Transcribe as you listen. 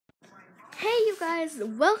Hey you guys,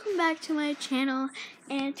 welcome back to my channel,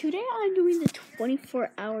 and today I'm doing the 24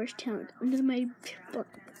 hours challenge under my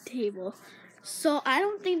table. So I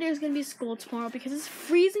don't think there's going to be school tomorrow because it's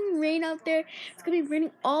freezing rain out there. It's going to be raining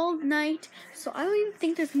all night, so I don't even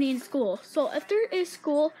think there's going to be any school. So if there is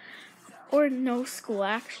school, or no school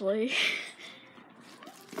actually,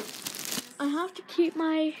 I have to keep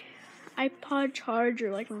my iPod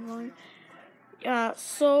charger like my phone.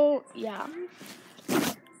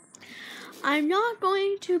 I'm not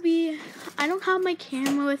going to be, I don't have my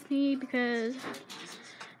camera with me because,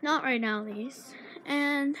 not right now at least,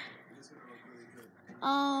 and,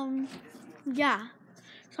 yeah,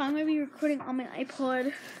 so I'm going to be recording on my iPod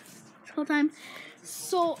this whole time,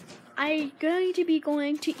 so I'm going to be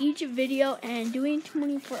going to each video and doing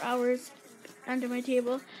 24 hours under my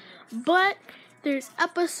table, but there's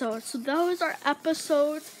episodes, so those are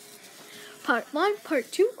episodes, part 1,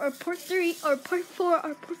 part 2, or part 3, or part 4,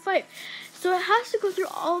 or part 5. So it has to go through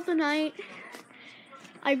all the night.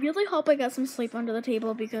 I really hope I got some sleep under the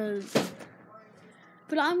table but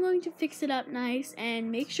I'm going to fix it up nice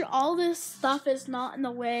and make sure all this stuff is not in the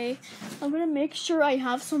way. I'm going to make sure I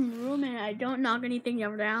have some room and I don't knock anything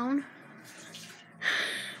down.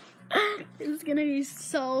 It's going to be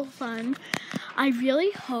so fun. I really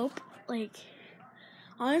hope,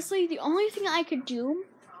 honestly, the only thing I could do,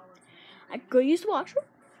 I could use the washroom.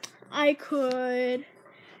 I could,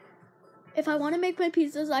 if I want to make my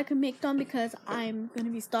pizzas, I can make them because I'm going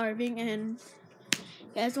to be starving and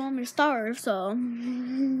you guys want me to starve, so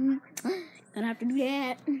gonna have to do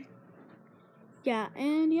that. Yeah,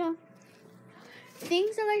 and yeah.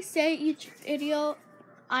 Things that I say each video,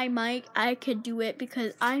 I could do it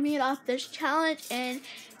because I made off this challenge and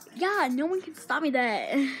yeah, no one can stop me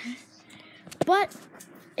that. But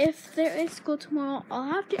if there is school tomorrow, I'll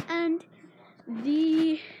have to end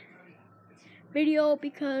the video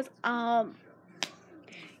because yes,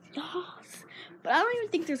 but I don't even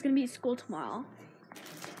think there's gonna be school tomorrow,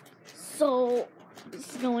 so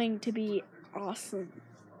it's going to be awesome.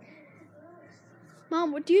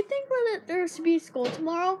 Mom, what do you think there's to be school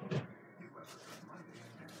tomorrow?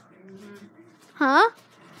 Huh?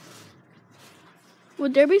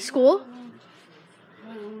 Would there be school?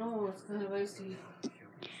 I don't know. It's kind of icy.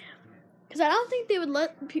 Because I don't think they would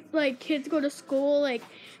let kids go to school in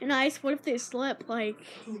ice. What if they slip? Too hard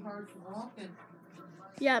to walk in.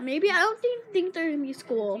 Yeah, maybe. I don't think there's gonna be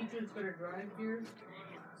school. Teachers better drive here.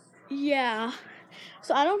 Yeah.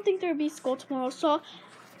 So I don't think there'll be school tomorrow. So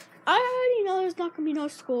I already know there's not gonna be no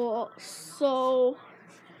school. So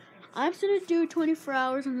I'm just gonna do 24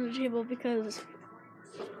 hours on the table because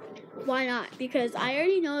why not? Because I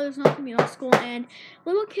already know there's not gonna be no school and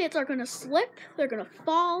little kids are gonna slip, they're gonna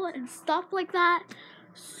fall and stuff like that.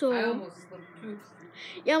 So I almost slipped too.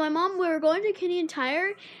 yeah, my mom, we were going to Canadian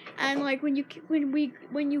Tire, and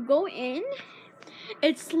when you go in,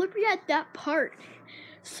 it's slippery at that part.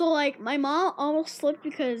 So my mom almost slipped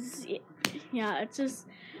because yeah, it's just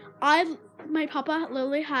my papa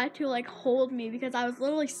literally had to hold me because I was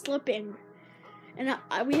literally slipping, and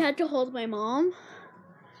we had to hold my mom.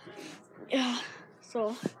 Yeah,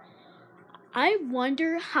 so I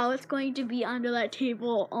wonder how it's going to be under that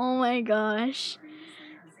table. Oh my gosh,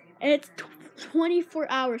 it's 24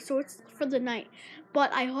 hours, so it's for the night.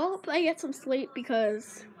 But I hope I get some sleep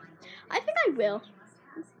because I think I will.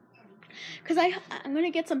 Because I'm going to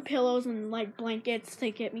get some pillows and blankets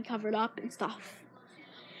to get me covered up and stuff.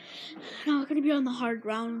 I'm not going to be on the hard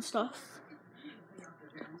ground and stuff.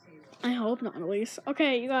 I hope not, at least.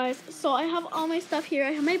 Okay, you guys, so I have all my stuff here.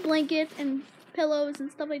 I have my blankets and pillows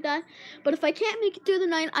and stuff like that. But if I can't make it through the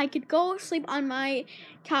night, I could go sleep on my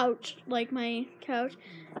couch, my couch.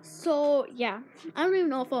 So, yeah, I don't even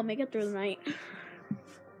know if I'll make it through the night.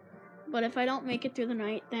 But if I don't make it through the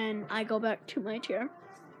night, then I go back to my chair.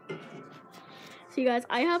 So, you guys,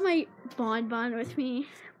 I have my bonbon with me.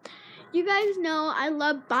 You guys know I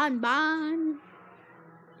love bonbon.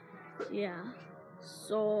 Yeah.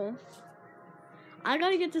 So, I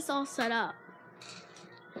gotta get this all set up.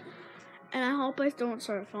 And I hope I don't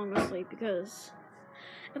start falling asleep because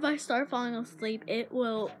if I start falling asleep, it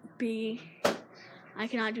will be, I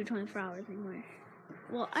cannot do 24 hours anymore.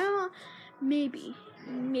 Well, I don't know, maybe,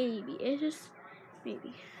 it's just,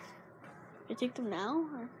 maybe. I take them now,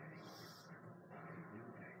 or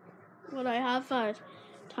would I have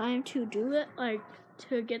time to do it,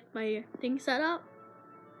 to get my thing set up?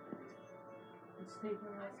 Let's take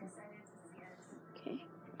a lesson. Okay.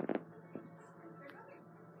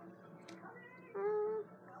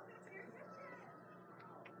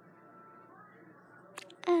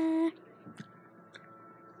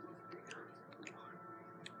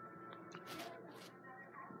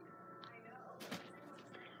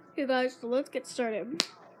 Okay, guys, so let's get started.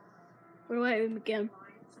 Where do I even begin?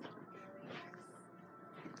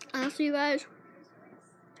 Honestly, you guys,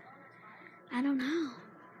 I don't know.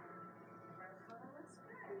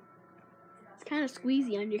 It's kind of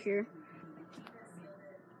squeezy under here.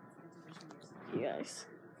 You guys.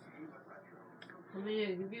 How many did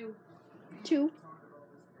I give you? 2.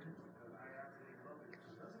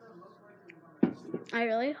 I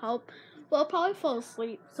really hope. Well, I'll probably fall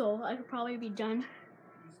asleep, so I could probably be done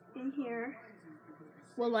in here.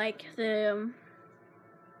 Well, like the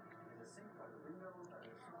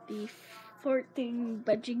fort thing,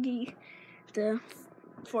 budging, the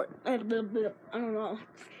fort. I don't know.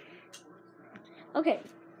 Okay.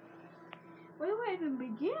 Where do I even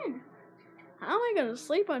begin? How am I gonna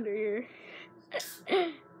sleep under here?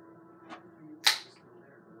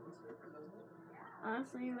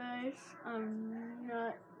 Honestly, you guys, I'm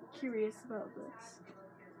not curious about this.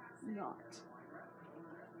 Not curious.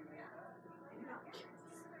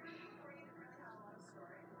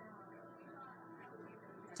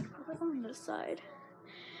 What's on this side?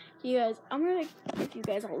 You guys, I'm gonna give you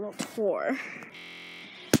guys a little tour.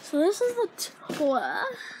 So this is the tour.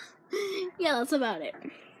 Yeah, that's about it.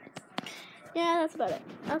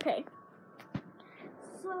 Okay.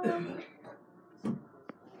 So I'm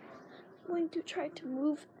going to try to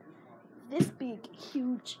move this big,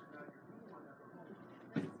 huge.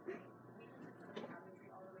 I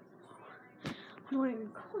don't even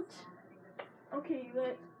call it. Okay, you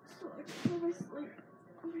guys. So I can probably sleep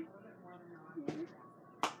over here.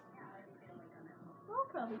 I'll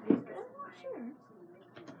probably do that. I'm not sure.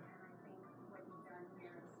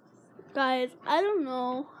 Guys, I don't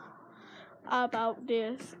know about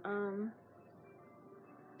this.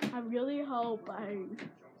 I really hope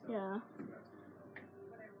yeah.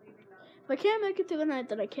 If I can't make it through the night,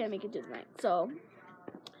 then I can't make it through the night. So,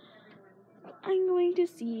 I'm going to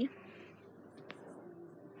see.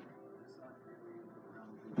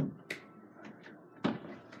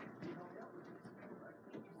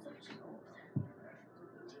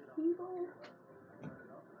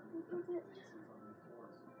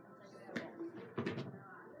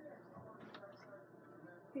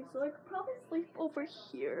 Okay, so I could probably sleep over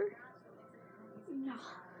here. No.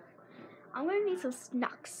 I'm gonna need some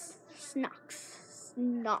snacks.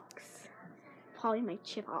 Probably my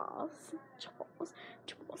chipos.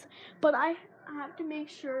 But I have to make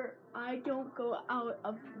sure I don't go out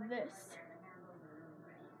of this.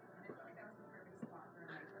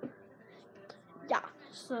 Yeah,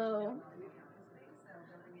 so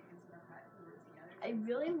I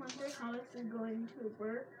really wonder how this is going to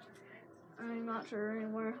work. I'm not sure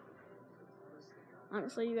anymore.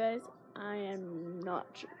 Honestly, you guys, I am not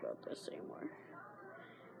sure about this anymore.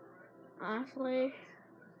 Honestly,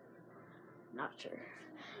 not sure.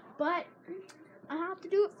 But I have to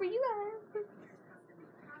do it for you guys.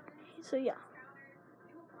 So yeah.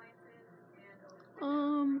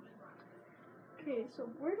 Okay, so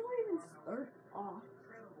where do I even start off?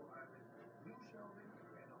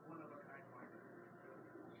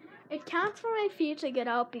 It counts for my feet to get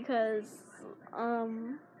out because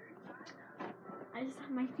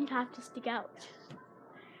my feet have to stick out.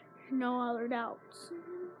 No other doubts.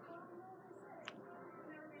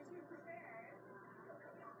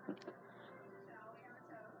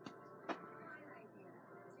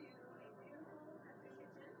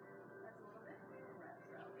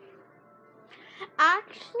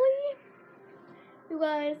 Actually, you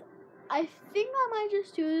guys, I think I might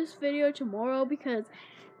just do this video tomorrow because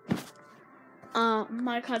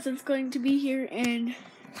my cousin's going to be here and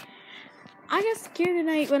I get scared at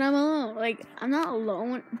night when I'm alone. Like, I'm not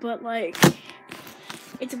alone, but like,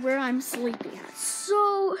 it's where I'm sleeping at.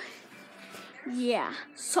 So, yeah.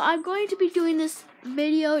 So I'm going to be doing this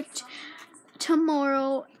video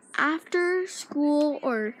tomorrow after school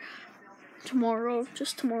or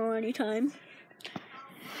just tomorrow anytime.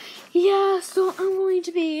 Yeah, so I'm going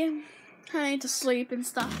to be trying to sleep and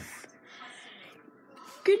stuff.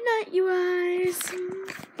 Good night, you guys.